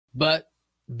but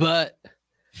but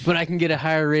I can get a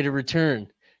higher rate of return.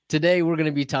 Today, we're going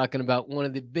to be talking about one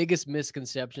of the biggest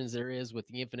misconceptions there is with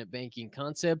the infinite banking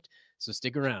concept. So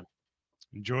stick around.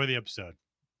 Enjoy the episode.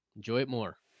 Enjoy it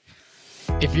more.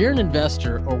 If you're an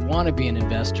investor or want to be an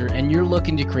investor and you're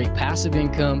looking to create passive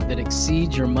income that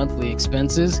exceeds your monthly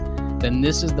expenses, then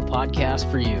this is the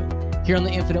podcast for you. Here on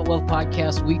the Infinite Wealth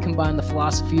Podcast, we combine the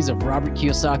philosophies of Robert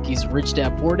Kiyosaki's Rich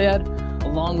Dad Poor Dad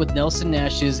along with Nelson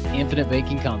Nash's infinite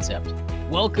banking concept.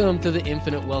 Welcome to the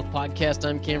Infinite Wealth Podcast.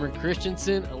 I'm Cameron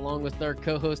Christensen, along with our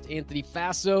co-host Anthony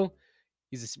Faso.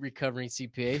 He's a recovering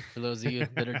CPA for those of you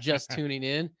that are just tuning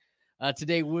in.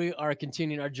 Today, we are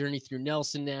continuing our journey through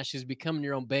Nelson Nash's Becoming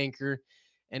Your Own Banker,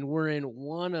 and we're in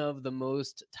one of the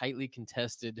most tightly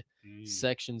contested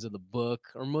sections of the book,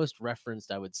 or most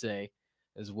referenced, I would say,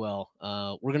 as well.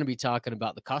 We're going to be talking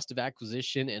about the cost of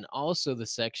acquisition and also the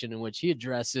section in which he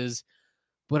addresses,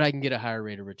 but I can get a higher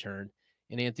rate of return.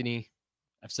 And Anthony,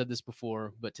 I've said this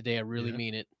before, but today I really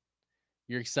mean it.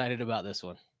 You're excited about this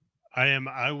one. I am.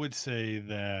 I would say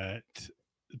that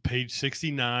page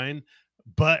 69,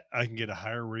 but I can get a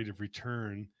higher rate of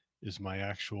return is my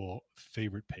actual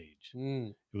favorite page.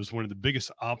 It was one of the biggest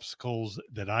obstacles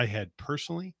that I had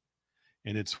personally,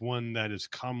 and it's one that is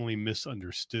commonly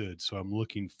misunderstood. So I'm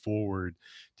looking forward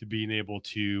to being able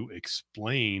to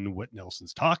explain what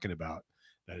Nelson's talking about,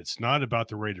 that it's not about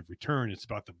the rate of return, it's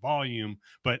about the volume.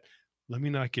 But let me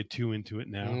not get too into it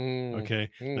now. Okay.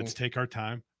 Let's take our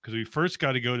time, because we first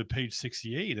got to go to page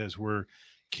 68 as we're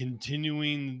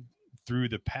continuing through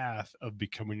the path of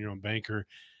becoming your own banker.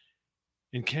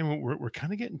 And Cameron, we're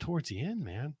kind of getting towards the end,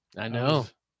 man. I know.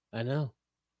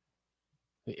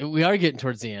 We are getting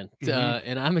towards the end.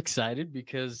 And I'm excited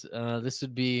because this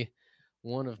would be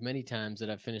one of many times that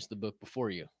I've finished the book before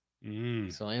you.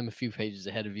 So I am a few pages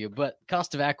ahead of you. But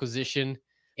cost of acquisition,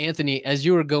 Anthony, as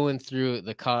you were going through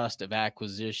the cost of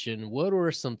acquisition, what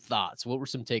were some thoughts? What were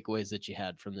some takeaways that you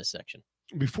had from this section?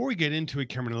 Before we get into it,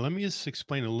 Cameron, let me just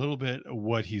explain a little bit of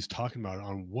what he's talking about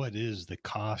on what is the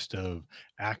cost of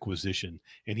acquisition.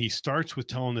 And he starts with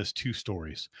telling us two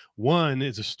stories. One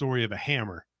is a story of a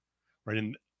hammer, right?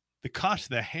 And the cost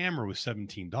of the hammer was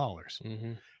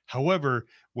 $17. However,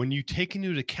 when you take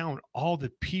into account all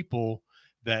the people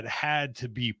that had to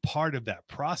be part of that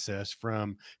process,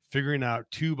 from figuring out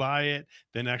to buy it,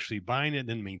 then actually buying it,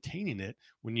 then maintaining it,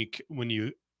 when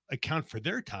you account for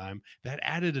their time, that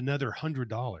added another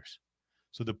 $100.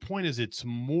 So the point is, it's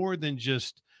more than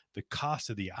just the cost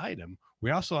of the item.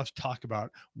 We also have to talk about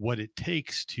what it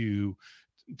takes to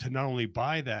not only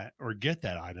buy that or get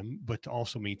that item, but to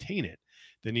also maintain it.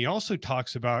 Then he also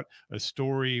talks about a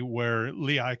story where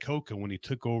Lee Iacocca, when he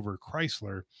took over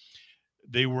Chrysler,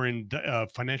 they were in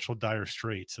financial dire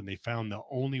straits, and they found the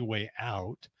only way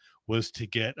out was to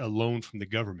get a loan from the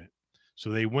government. So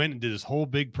they went and did this whole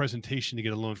big presentation to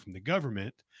get a loan from the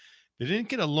government. They didn't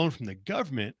get a loan from the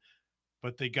government,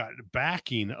 but they got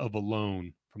backing of a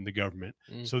loan from the government.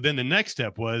 So then the next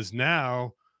step was,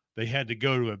 now they had to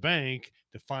go to a bank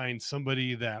to find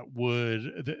somebody that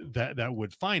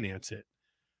would finance it.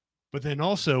 But then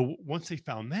also, once they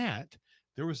found that,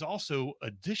 there was also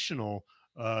additional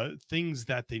things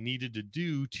that they needed to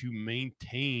do to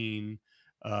maintain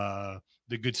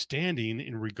the good standing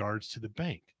in regards to the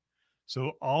bank.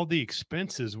 So all the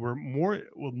expenses were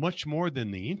much more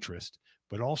than the interest,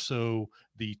 but also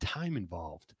the time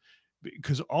involved.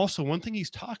 Because also, one thing he's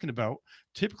talking about,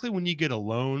 typically when you get a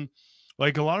loan,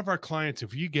 like a lot of our clients,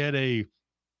 if you get a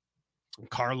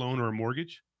car loan or a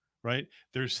mortgage, right,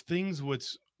 there's things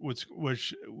which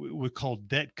we call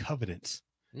debt covenants.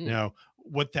 Now,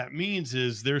 what that means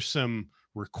is there's some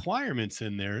requirements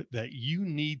in there that you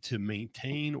need to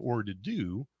maintain or to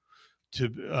do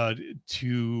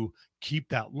to keep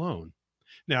that loan.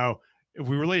 Now, if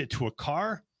we relate it to a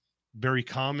car, very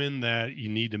common that you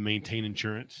need to maintain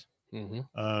insurance. And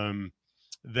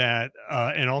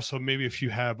also maybe if you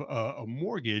have a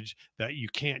mortgage, that you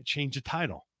can't change the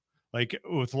title. Like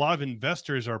with a lot of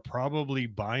investors are probably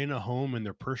buying a home in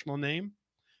their personal name,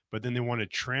 but then they want to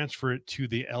transfer it to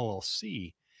the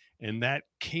LLC. And that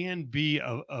can be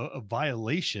a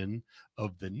violation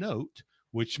of the note,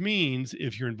 which means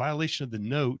if you're in violation of the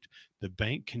note, the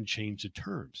bank can change the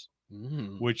terms,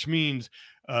 which means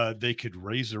they could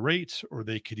raise the rates, or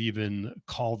they could even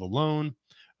call the loan.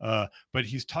 But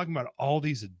he's talking about all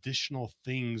these additional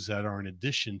things that are in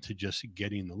addition to just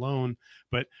getting the loan.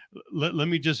 But let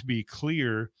me just be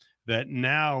clear that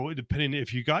now, depending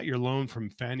if you got your loan from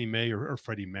Fannie Mae or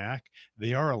Freddie Mac,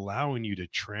 they are allowing you to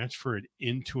transfer it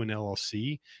into an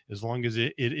LLC as long as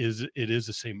it is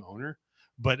the same owner.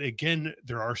 But again,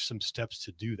 there are some steps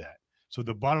to do that. So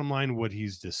the bottom line, what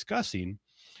he's discussing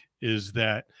is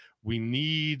that we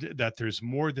need that there's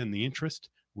more than the interest.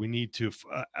 We need to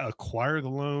acquire the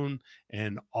loan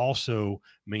and also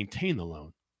maintain the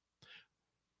loan.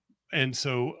 And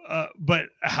so, but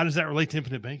how does that relate to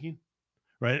infinite banking?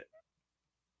 Right?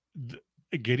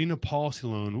 Getting a policy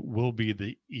loan will be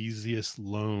the easiest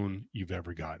loan you've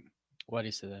ever gotten. Why do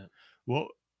you say that? Well,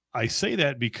 I say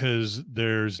that because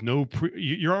there's no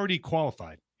you're already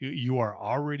qualified. You are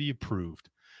already approved,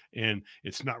 and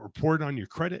it's not reported on your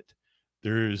credit.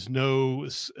 There is no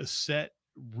set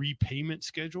repayment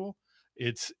schedule.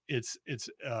 It's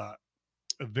a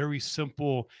very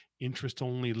simple interest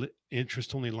only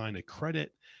line of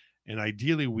credit, and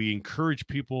ideally we encourage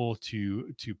people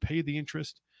to pay the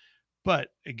interest. But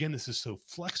again, this is so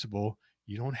flexible,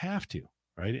 you don't have to,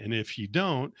 right? And if you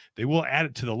don't, they will add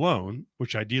it to the loan,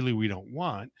 which ideally we don't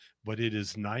want, but it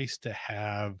is nice to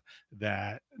have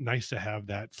that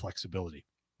flexibility.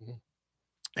 Mhm.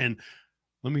 And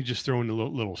let me just throw in a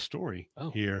little story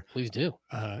here. Please do.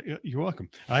 You're welcome.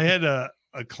 I had a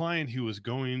client who was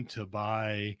going to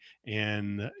buy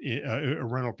a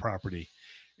rental property.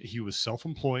 He was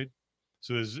self-employed.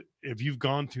 So if you've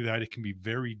gone through that, it can be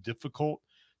very difficult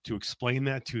to explain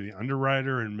that to the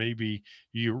underwriter, and maybe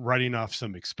you're writing off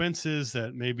some expenses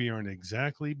that maybe aren't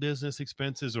exactly business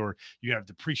expenses, or you have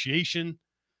depreciation.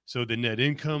 So the net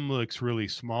income looks really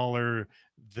smaller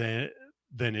than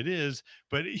it is.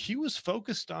 But he was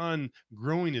focused on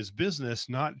growing his business,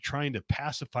 not trying to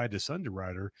pacify this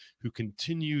underwriter who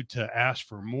continued to ask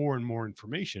for more and more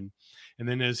information. And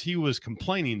then as he was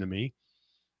complaining to me,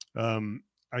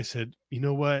 I said, you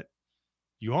know what?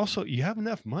 You have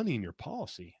enough money in your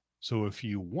policy. So if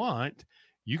you want,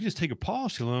 you can just take a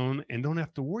policy loan and don't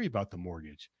have to worry about the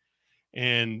mortgage.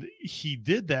 And he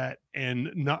did that.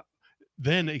 And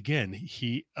then again,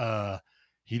 he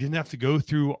didn't have to go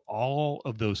through all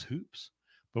of those hoops.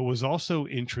 But was also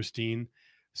interesting,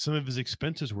 some of his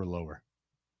expenses were lower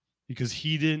because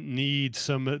he didn't need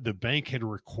the bank had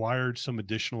required some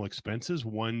additional expenses,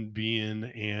 one being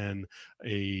an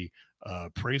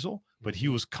appraisal, but he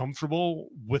was comfortable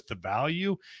with the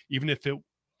value. Even if it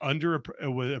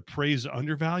appraised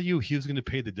under value, he was going to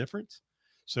pay the difference.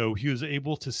 So he was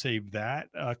able to save that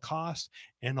cost,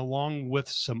 and along with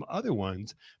some other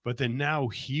ones. But then now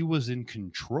he was in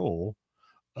control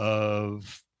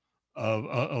of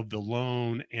the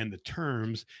loan and the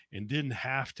terms, and didn't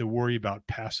have to worry about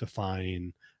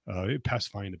pacifying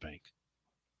the bank.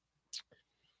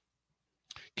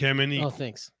 Cam,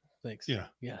 Thanks. Yeah.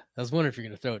 I was wondering if you're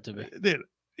going to throw it to me.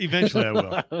 Eventually I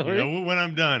will. When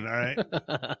I'm done. All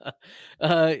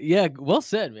right. Yeah. Well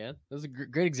said, man. Those are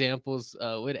great examples.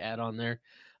 Way to add on there.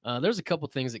 There's a couple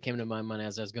things that came to my mind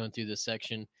as I was going through this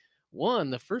section.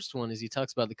 The first one is he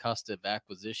talks about the cost of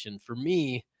acquisition. For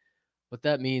me, what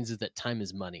that means is that time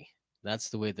is money. That's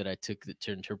the way that I took it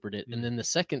to interpret it. And then the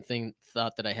second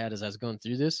thought that I had as I was going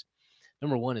through this,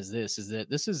 number one is that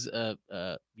this is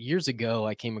years ago,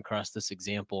 I came across this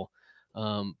example.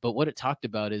 But what it talked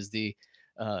about is the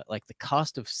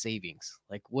cost of savings,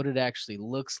 like what it actually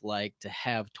looks like to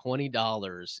have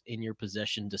 $20 in your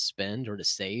possession to spend or to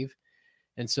save.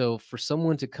 And so for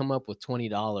someone to come up with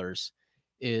 $20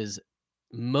 is,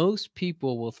 most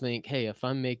people will think, hey, if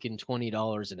I'm making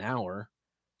 $20 an hour,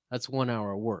 that's 1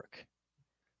 hour of work.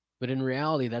 But in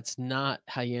reality, that's not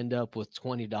how you end up with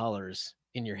 $20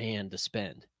 in your hand to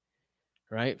spend,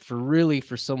 right?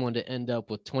 For someone to end up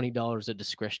with $20 of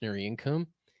discretionary income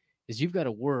is you've got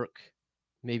to work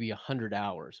maybe 100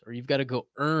 hours, or you've got to go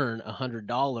earn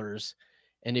 $100.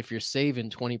 And if you're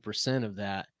saving 20% of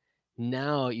that,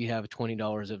 now you have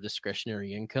 $20 of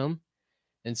discretionary income.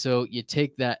 And so you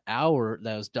take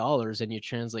those dollars, and you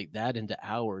translate that into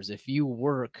hours. If you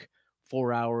work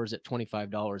 4 hours at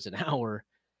 $25 an hour,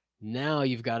 now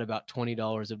you've got about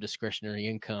 $20 of discretionary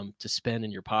income to spend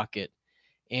in your pocket,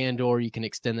 or you can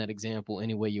extend that example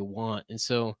any way you want. And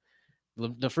so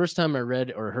the first time I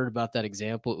read or heard about that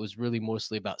example, it was really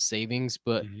mostly about savings.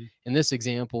 But in this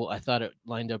example, I thought it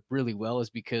lined up really well,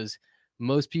 is because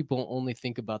most people only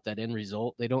think about that end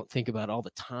result. They don't think about all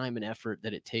the time and effort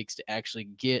that it takes to actually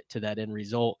get to that end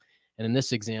result. And in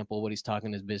this example, what he's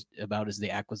talking about is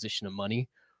the acquisition of money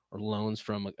or loans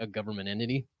from a government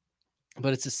entity.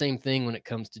 But it's the same thing when it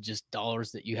comes to just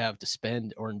dollars that you have to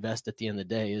spend or invest at the end of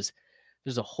the day. Is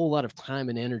there's a whole lot of time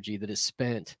and energy that is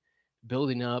spent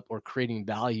building up or creating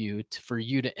value for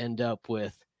you to end up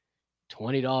with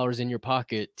 $20 in your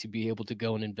pocket to be able to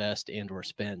go and invest and or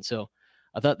spend. So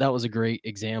I thought that was a great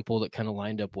example that kind of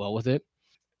lined up well with it.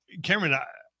 Cameron,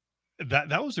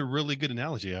 that was a really good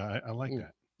analogy. I like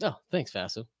that. Oh, thanks,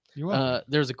 Faso. You're welcome.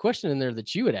 There's a question in there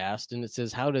that you had asked, and it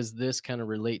says, how does this kind of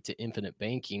relate to infinite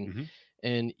banking?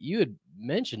 And you had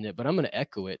mentioned it, but I'm going to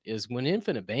echo it, is when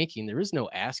infinite banking, there is no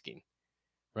asking,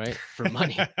 right? For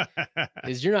money.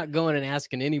 Is you're not going and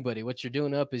asking anybody. What you're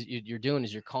doing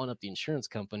is you're calling up the insurance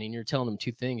company and you're telling them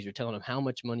two things. You're telling them how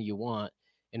much money you want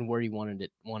and where you want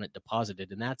it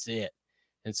deposited. And that's it.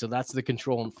 And so that's the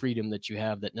control and freedom that you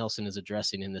have that Nelson is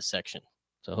addressing in this section.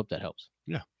 So I hope that helps.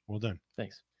 Yeah. Well done.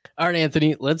 Thanks. All right,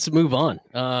 Anthony, let's move on.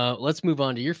 Let's move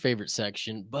on to your favorite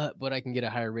section, but I can get a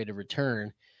higher rate of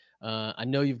return. I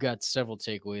know you've got several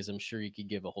takeaways. I'm sure you could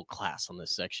give a whole class on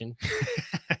this section.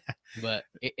 But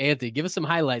Anthony, give us some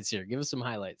highlights here. Give us some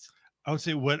highlights. I would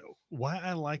say why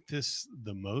I like this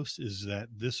the most is that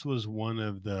this was one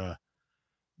of the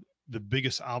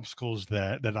biggest obstacles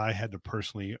that I had to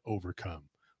personally overcome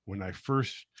when I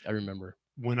first. I remember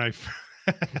when I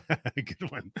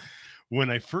good one. When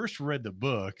I first read the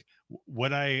book,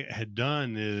 what I had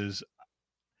done is,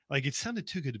 like, it sounded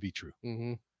too good to be true,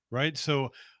 right?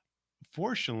 So,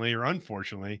 fortunately or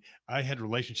unfortunately, I had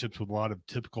relationships with a lot of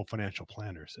typical financial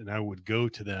planners, and I would go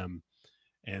to them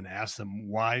and ask them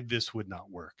why this would not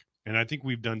work. And I think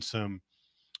we've done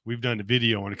a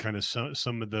video on kind of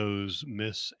some of those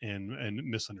myths and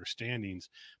misunderstandings.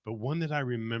 But one that I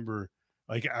remember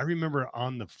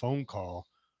on the phone call,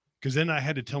 because then I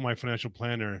had to tell my financial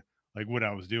planner like what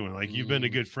I was doing. Like, you've been a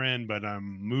good friend, but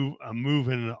I'm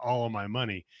moving all of my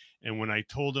money. And when I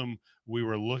told him we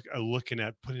were looking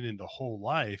at putting into whole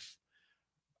life,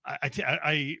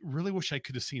 I really wish I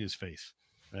could have seen his face,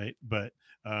 right? But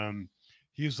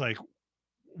he was like,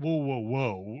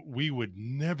 whoa, we would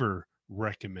never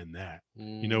recommend that.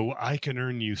 You know, I can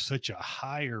earn you such a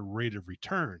higher rate of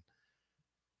return.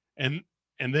 And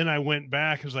then I went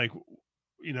back, I was like,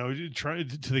 you know, try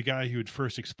to the guy who had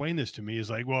first explained this to me, is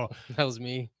like, well, that was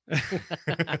me.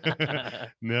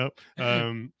 No.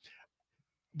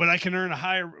 But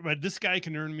this guy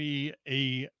can earn me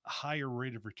a higher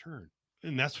rate of return.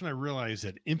 And that's when I realized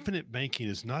that infinite banking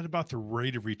is not about the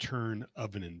rate of return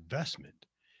of an investment.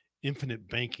 Infinite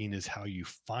banking is how you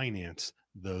finance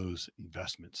those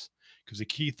investments. Because the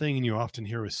key thing, and you often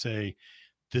hear us say,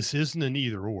 this isn't an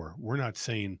either or. We're not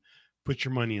saying put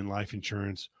your money in life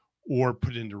insurance or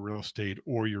put it into real estate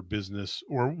or your business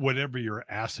or whatever your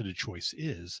asset of choice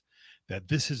is, that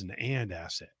this is an and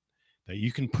asset, that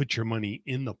you can put your money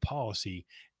in the policy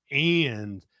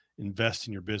and invest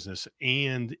in your business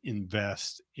and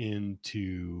invest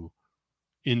into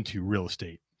real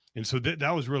estate. And so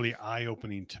that was really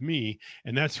eye-opening to me.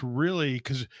 And that's really,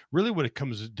 because really what it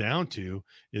comes down to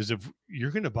is, if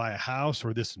you're going to buy a house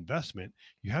or this investment,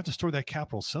 you have to store that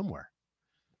capital somewhere.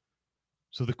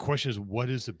 So the question is, what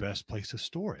is the best place to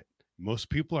store it? Most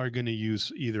people are going to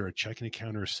use either a checking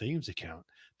account or a savings account.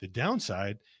 The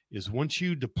downside is, once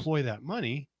you deploy that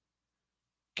money,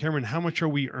 Cameron, how much are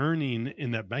we earning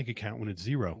in that bank account when it's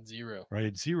zero? Zero. Right,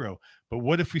 it's zero. But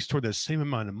what if we store that same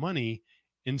amount of money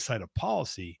inside a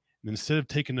policy, and instead of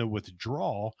taking a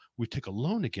withdrawal, we took a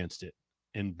loan against it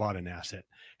and bought an asset?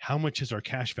 How much is our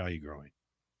cash value growing?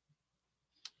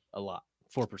 A lot.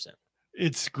 4%.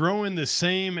 It's growing the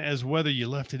same as whether you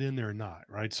left it in there or not,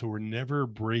 right? So we're never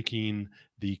breaking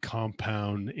the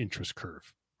compound interest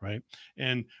curve, right?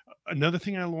 And another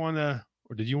thing I want to,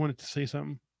 or did you want to say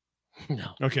something? No.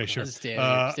 Okay, sure. Stay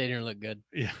here and look good.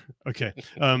 Yeah. Okay.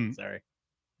 Sorry.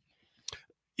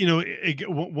 You know,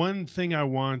 one thing I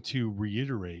want to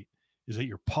reiterate is that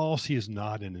your policy is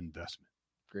not an investment.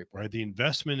 Great point. Right? The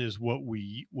investment is what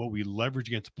we leverage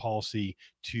against a policy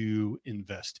to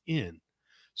invest in.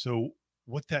 So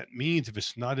what that means, if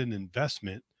it's not an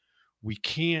investment, we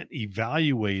can't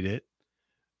evaluate it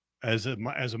as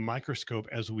a microscope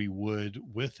as we would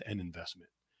with an investment.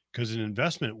 Because an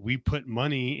investment, we put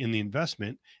money in the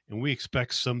investment and we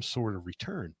expect some sort of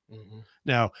return.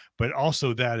 Now, but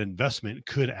also that investment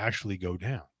could actually go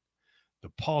down. The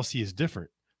policy is different.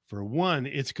 For one,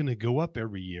 it's going to go up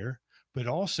every year, but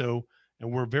also,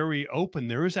 and we're very open,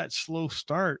 there is that slow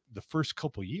start the first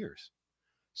couple of years.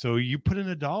 So you put in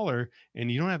 $1 and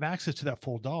you don't have access to that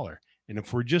full dollar. And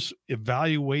if we're just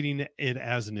evaluating it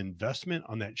as an investment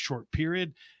on that short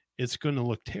period, it's going to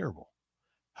look terrible.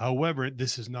 However,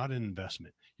 this is not an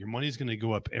investment. Your money is going to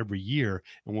go up every year.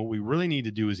 And what we really need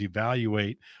to do is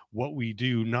evaluate what we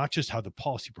do, not just how the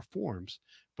policy performs,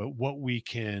 but what we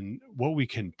can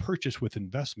purchase with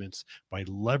investments by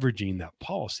leveraging that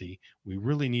policy. We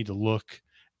really need to look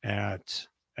at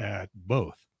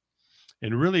both.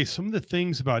 And really, some of the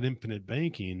things about infinite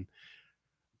banking,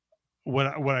 what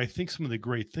I think some of the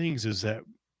great things is that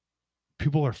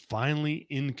people are finally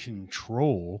in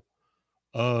control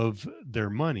of their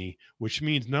money, which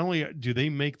means not only do they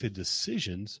make the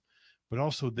decisions, but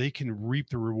also they can reap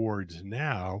the rewards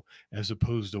now as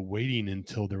opposed to waiting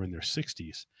until they're in their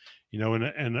 60s.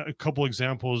 And a couple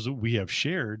examples that we have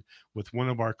shared with one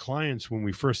of our clients when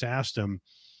we first asked them,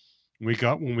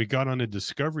 when we got on a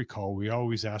discovery call, we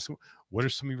always ask them, what are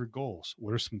some of your goals?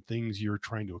 What are some things you're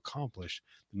trying to accomplish?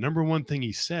 The number one thing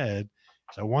he said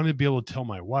is, I want to be able to tell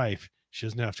my wife she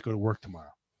doesn't have to go to work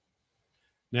tomorrow.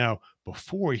 Now,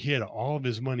 before, he had all of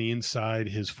his money inside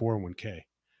his 401k.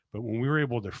 But when we were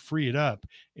able to free it up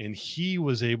and he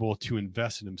was able to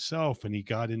invest in himself and he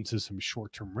got into some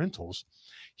short-term rentals,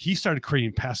 he started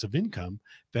creating passive income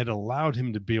that allowed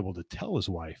him to be able to tell his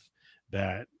wife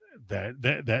that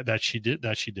she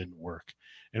didn't work.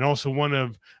 And also one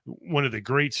of the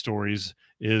great stories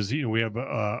is, we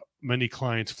have many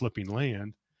clients flipping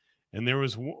land, and there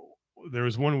was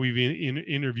one we've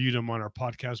interviewed him on our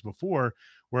podcast before,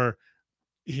 where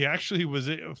he actually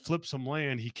flipped some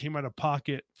land. He came out of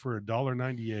pocket for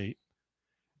 $1.98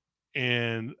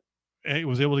 and he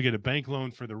was able to get a bank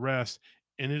loan for the rest,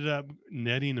 ended up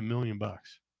netting $1 million.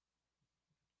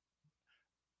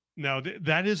 Now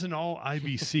that isn't all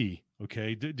IBC.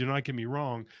 Okay. Do not get me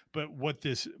wrong, but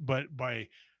by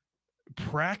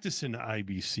practicing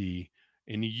IBC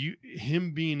and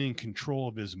him being in control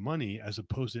of his money, as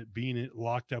opposed to being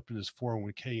locked up in his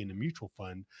 401k in a mutual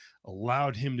fund,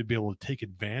 allowed him to be able to take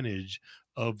advantage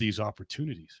of these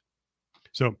opportunities.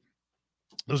 So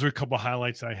those are a couple of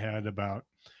highlights I had about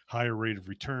higher rate of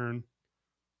return.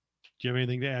 Do you have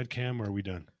anything to add, Cam, or are we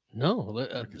done? No,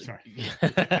 Okay, sorry.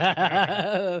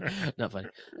 Not funny.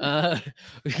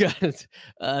 We got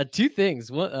two things.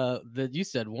 One that you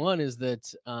said. One is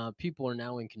that people are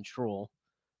now in control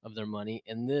of their money,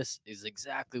 and this is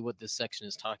exactly what this section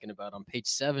is talking about on page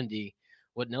 70.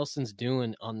 What Nelson's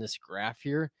doing on this graph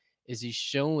here is he's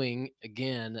showing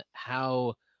again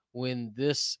how when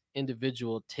this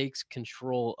individual takes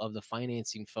control of the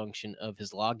financing function of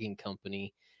his logging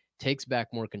company, takes back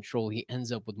more control, he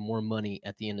ends up with more money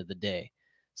at the end of the day.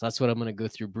 So that's what I'm going to go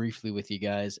through briefly with you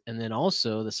guys. And then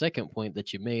also the second point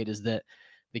that you made is that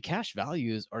the cash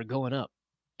values are going up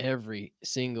every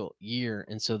single year.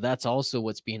 And so that's also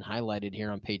what's being highlighted here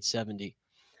on page 70.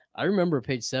 I remember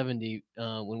page 70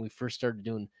 when we first started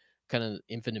doing kind of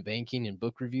infinite banking and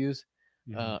book reviews,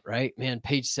 right? Man,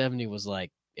 page 70 was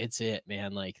like, it's it,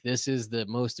 man. Like, this is the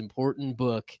most important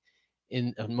book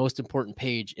in a most important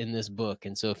page in this book.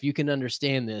 And so if you can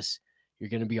understand this, you're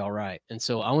going to be all right. And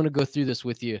so I want to go through this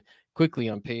with you quickly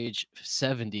on page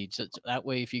 70. So that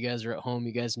way, if you guys are at home,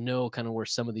 you guys know kind of where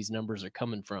some of these numbers are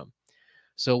coming from.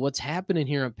 So what's happening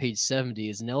here on page 70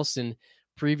 is Nelson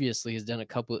previously has done a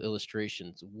couple of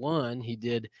illustrations. One, he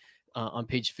did on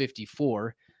page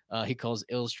 54, he calls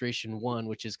illustration 1,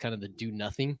 which is kind of the do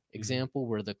nothing example,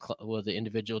 where the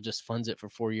individual just funds it for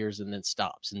 4 years and then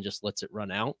stops and just lets it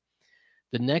run out.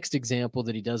 The next example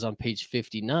that he does on page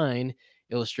 59,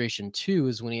 illustration 2,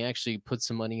 is when he actually puts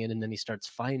some money in and then he starts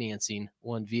financing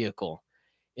one vehicle.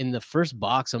 In the first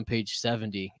box on page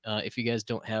 70, if you guys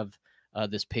don't have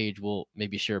this page, we'll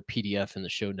maybe share a PDF in the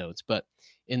show notes. But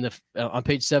in the on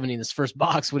page 70, in this first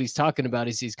box, what he's talking about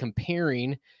is he's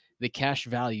comparing the cash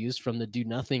values from the do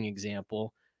nothing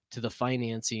example to the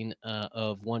financing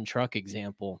of one truck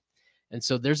example. And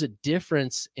so there's a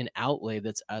difference in outlay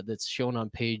that's shown on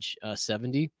page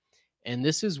 70. And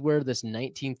this is where this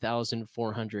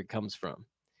 $19,400 comes from.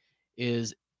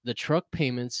 Is the truck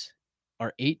payments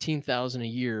are $18,000 a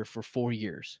year for 4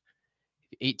 years.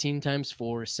 18 times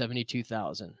 4 is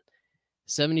 72,000.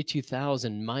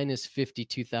 72,000 minus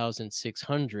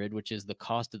 52,600, which is the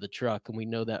cost of the truck, and we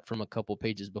know that from a couple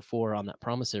pages before on that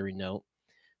promissory note.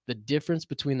 The difference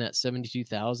between that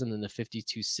 72,000 and the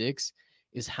 52,600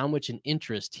 is how much in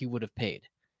interest he would have paid.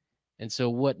 And so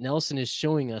what Nelson is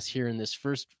showing us here in this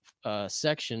first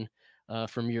section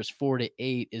from years 4 to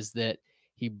 8 is that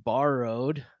he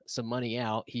borrowed some money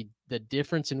out. The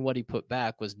difference in what he put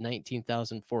back was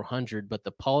 $19,400, but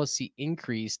the policy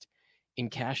increased in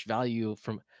cash value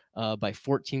from by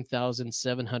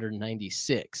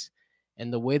 $14,796.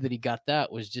 And the way that he got that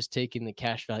was just taking the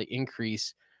cash value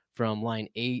increase from line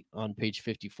 8 on page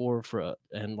 54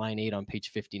 and line 8 on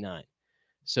page 59.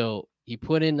 So he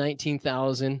put in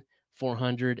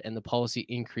 $19,400 and the policy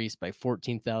increased by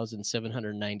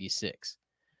 $14,796.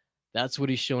 That's what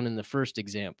he's shown in the first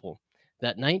example.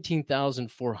 That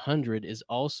 $19,400 is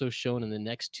also shown in the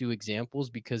next two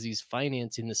examples because he's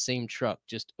financing the same truck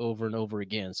just over and over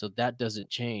again. So that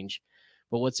doesn't change.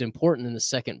 But what's important in the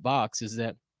second box is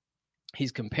that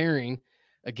he's comparing,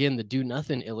 again, the do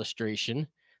nothing illustration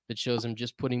that shows him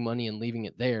just putting money and leaving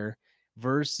it there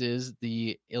versus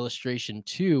the illustration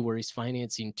 2 where he's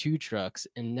financing two trucks.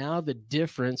 And now the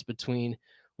difference between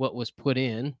what was put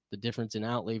in, the difference in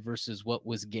outlay versus what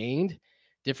was gained.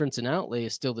 Difference in outlay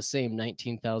is still the same,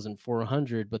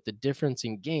 19,400, but the difference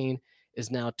in gain is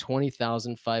now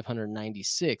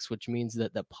 20,596, which means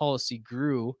that the policy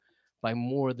grew by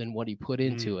more than what he put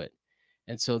into it.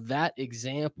 And so that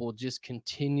example just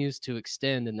continues to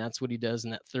extend, and that's what he does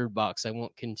in that third box. I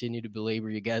won't continue to belabor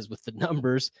you guys with the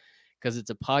numbers because it's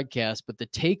a podcast, but the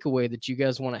takeaway that you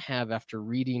guys want to have after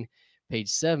reading page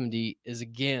 70 is,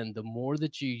 again, the more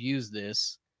that you use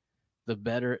this, the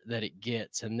better that it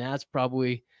gets. And that's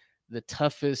probably the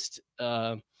toughest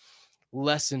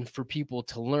lesson for people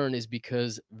to learn, is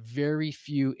because very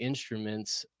few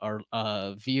instruments are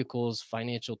vehicles,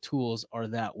 financial tools are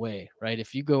that way, right?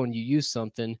 If you go and you use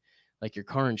something like your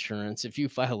car insurance, if you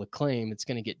file a claim, it's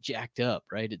going to get jacked up,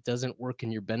 right? It doesn't work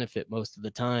in your benefit most of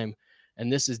the time.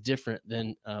 And this is different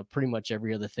than pretty much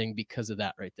every other thing because of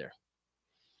that right there.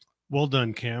 Well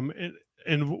done, Cam.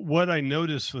 And what I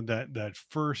noticed with that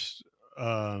first,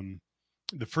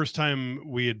 the first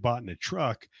time we had bought in a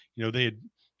truck, they had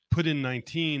put in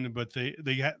 19, but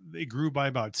they grew by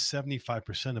about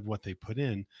 75% of what they put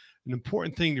in. An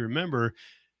important thing to remember: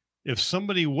 if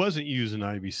somebody wasn't using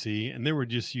IBC and they were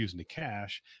just using the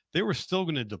cash, they were still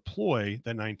going to deploy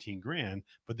that 19 grand,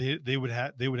 but they would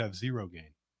have zero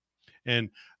gain. And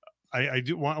I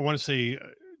want to say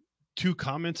two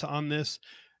comments on this.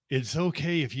 It's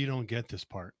okay if you don't get this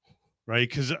part, right?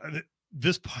 Because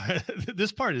this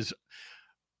part is,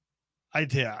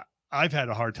 I've had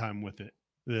a hard time with it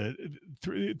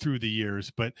through the years,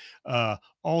 but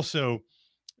also,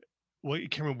 well,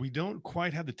 Cameron, we don't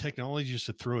quite have the technology just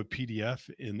to throw a PDF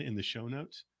in the show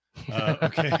notes.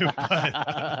 Okay,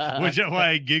 which is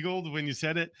why I giggled when you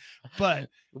said it. But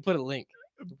we'll put a link.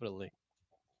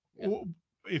 Yeah.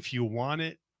 If you want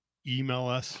it, email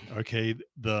us. Okay,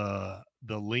 the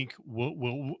link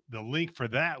the link for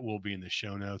that will be in the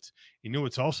show notes. You know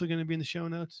what's also going to be in the show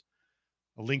notes?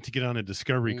 A link to get on a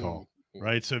discovery call,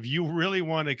 right? So if you really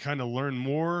want to kind of learn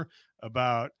more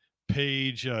about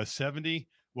page 70,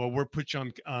 well, we'll put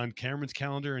you on Cameron's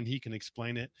calendar and he can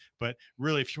explain it. But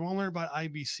really, if you want to learn about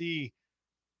IBC,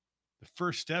 the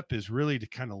first step is really to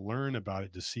kind of learn about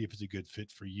it to see if it's a good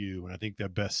fit for you. And I think the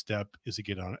best step is to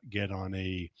get on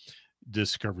a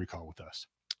discovery call with us.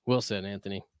 Well said,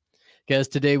 Anthony. Guys,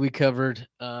 today we covered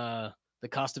the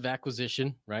cost of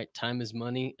acquisition, right? Time is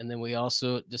money. And then we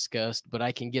also discussed, but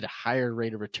I can get a higher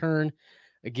rate of return.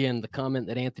 Again, the comment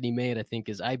that Anthony made, I think,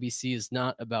 is IBC is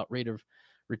not about rate of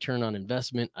return on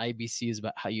investment. IBC is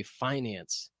about how you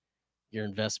finance your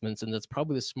investments. And that's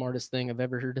probably the smartest thing I've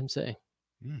ever heard him say.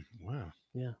 Wow.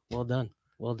 Yeah. Well done.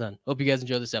 Well done. Hope you guys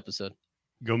enjoy this episode.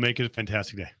 Go make it a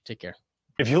fantastic day. Take care.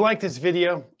 If you like this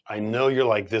video, I know you're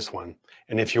like this one.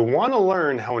 And if you want to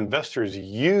learn how investors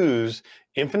use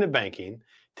infinite banking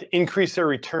to increase their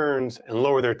returns and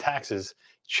lower their taxes,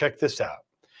 check this out.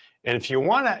 And if you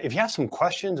have some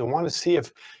questions and want to see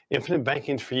if infinite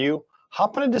banking is for you,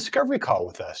 hop on a discovery call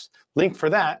with us. Link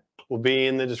for that will be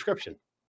in the description.